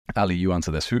Ali, you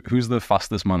answer this. Who's the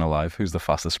fastest man alive? Who's the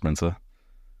fastest sprinter?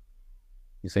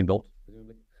 Usain Bolt,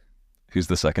 presumably. Who's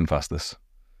the second fastest?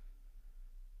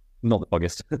 Not the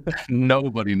biggest.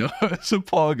 Nobody knows. It's a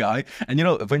poor guy. And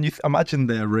when you imagine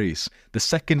their race, the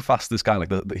second fastest guy,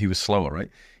 like he was slower, right?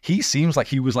 He seems like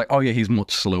he was like, oh yeah, he's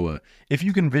much slower. If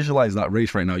you can visualize that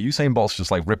race right now, Usain Bolt's just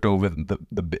like ripped over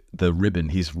the ribbon.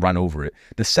 He's ran over it.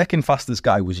 The second fastest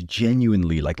guy was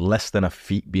genuinely like less than a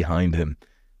feet behind him.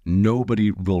 Nobody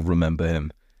will remember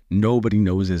him. Nobody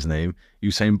knows his name.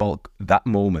 Usain Bolt, that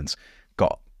moment,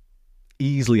 got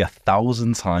easily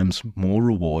 1,000 times more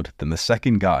reward than the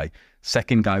second guy.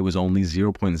 Second guy was only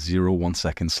 0.01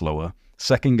 seconds slower.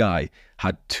 Second guy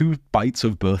had 2 bites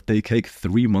of birthday cake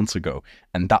 3 months ago,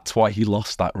 and that's why he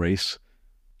lost that race.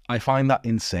 I find that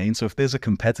insane. So if there's a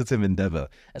competitive endeavor,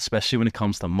 especially when it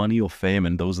comes to money or fame,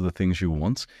 and those are the things you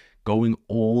want, going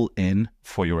all in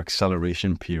for your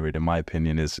acceleration period, in my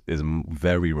opinion, is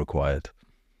very required.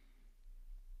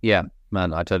 Yeah,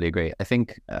 man, I totally agree. I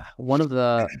think one of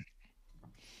the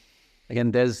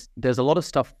again, there's a lot of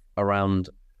stuff around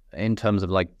in terms of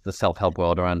like the self-help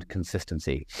world around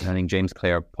consistency. I think James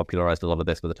Clear popularized a lot of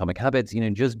this with Atomic Habits.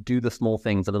 Just do the small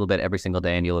things a little bit every single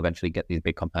day and you'll eventually get these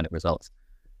big compounded results.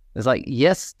 It's like,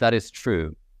 yes, that is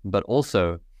true, but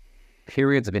also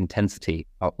periods of intensity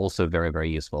are also very, very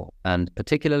useful. And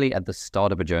particularly at the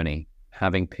start of a journey,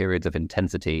 having periods of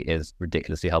intensity is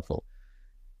ridiculously helpful.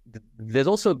 There's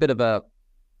also a bit of a,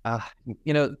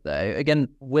 again,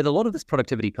 with a lot of this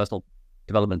productivity, personal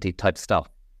development type stuff,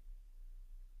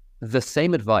 the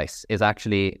same advice is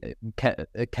actually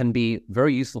can be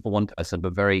very useful for one person,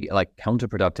 but very like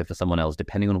counterproductive for someone else,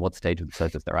 depending on what stage of the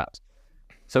process they're at.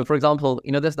 So, for example,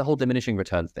 there's the whole diminishing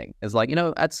returns thing. It's like,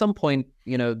 at some point,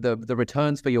 the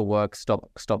returns for your work stop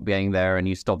being there, and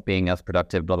you stop being as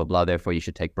productive, blah blah blah. Therefore, you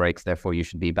should take breaks. Therefore, you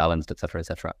should be balanced, etc.,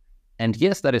 etc. And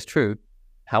yes, that is true.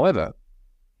 However,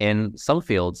 in some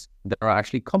fields, there are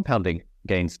actually compounding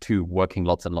gains to working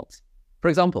lots and lots. For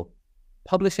example,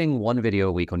 publishing 1 video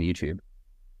a week on YouTube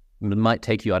might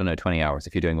take you, 20 hours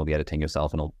if you're doing all the editing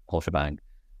yourself and all whole shebang.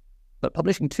 But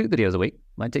publishing 2 videos a week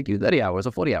might take you 30 hours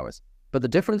or 40 hours. But the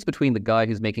difference between the guy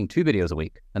who's making 2 videos a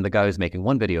week and the guy who's making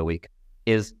 1 video a week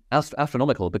is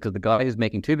astronomical, because the guy who's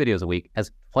making 2 videos a week has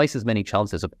twice as many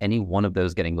chances of any one of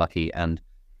those getting lucky and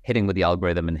hitting with the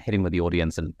algorithm and hitting with the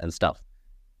audience and stuff.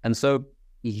 And so,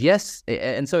 yes,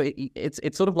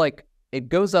 it's sort of like it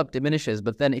goes up, diminishes,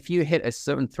 but then if you hit a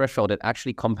certain threshold, it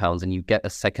actually compounds and you get a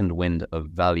second wind of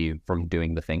value from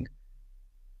doing the thing.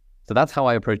 So that's how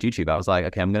I approached YouTube. I was like,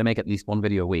 okay, I'm going to make at least 1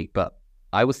 video a week, but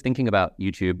I was thinking about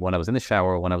YouTube when I was in the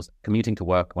shower, when I was commuting to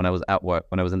work, when I was at work,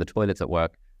 when I was in the toilets at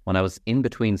work, when I was in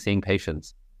between seeing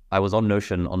patients. I was on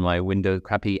Notion on my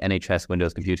crappy NHS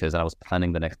Windows computers, and I was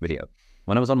planning the next video.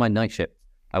 When I was on my night shift,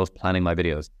 I was planning my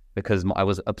videos because I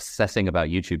was obsessing about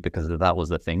YouTube, because that was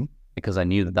the thing, because I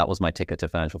knew that was my ticket to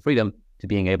financial freedom, to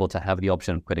being able to have the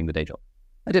option of quitting the day job.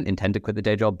 I didn't intend to quit the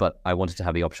day job, but I wanted to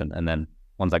have the option. And then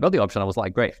once I got the option, I was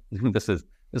like, great, this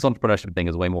entrepreneurship thing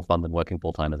is way more fun than working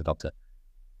full-time as a doctor.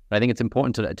 But I think it's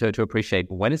important to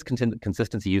appreciate when is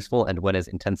consistency useful and when is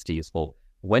intensity useful.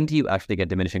 When do you actually get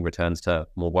diminishing returns to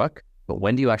more work, but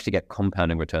when do you actually get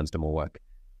compounding returns to more work?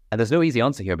 And there's no easy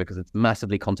answer here, because it's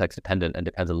massively context dependent and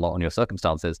depends a lot on your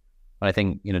circumstances. But I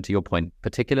think, to your point,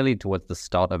 particularly towards the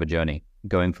start of a journey,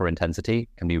 going for intensity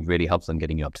can be really helpful in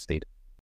getting you up to speed.